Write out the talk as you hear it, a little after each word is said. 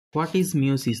What is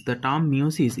meiosis? The term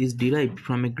meiosis is derived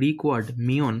from a Greek word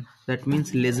meion that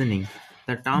means lessening.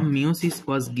 The term meiosis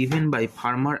was given by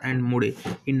Farmer and Murray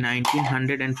in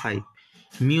 1905.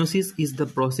 Meiosis is the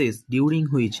process during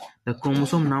which the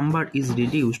chromosome number is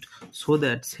reduced so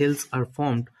that cells are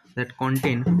formed that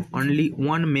contain only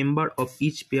one member of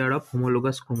each pair of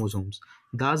homologous chromosomes.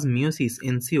 Thus, meiosis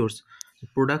ensures the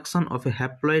production of a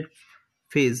haploid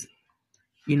phase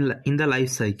in the life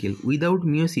cycle. Without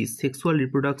meiosis, sexual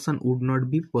reproduction would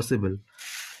not be possible.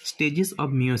 Stages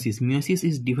of meiosis. Meiosis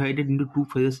is divided into two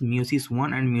phases, meiosis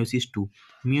 1 and meiosis 2.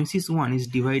 Meiosis 1 is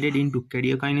divided into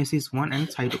karyokinesis 1 and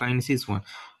cytokinesis 1.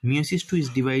 Meiosis 2 is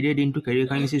divided into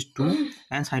karyokinesis 2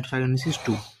 and cytokinesis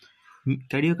 2.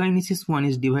 Karyokinesis 1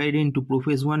 is divided into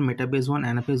prophase 1, metaphase 1,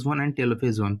 anaphase 1, and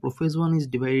telophase 1. Prophase 1 is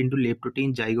divided into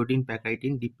leptotin, zygotin,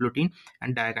 pachytin, diplotin,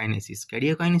 and diakinesis.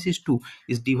 Karyokinesis 2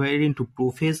 is divided into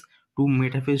prophase 2,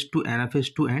 metaphase 2, anaphase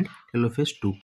 2, and telophase 2.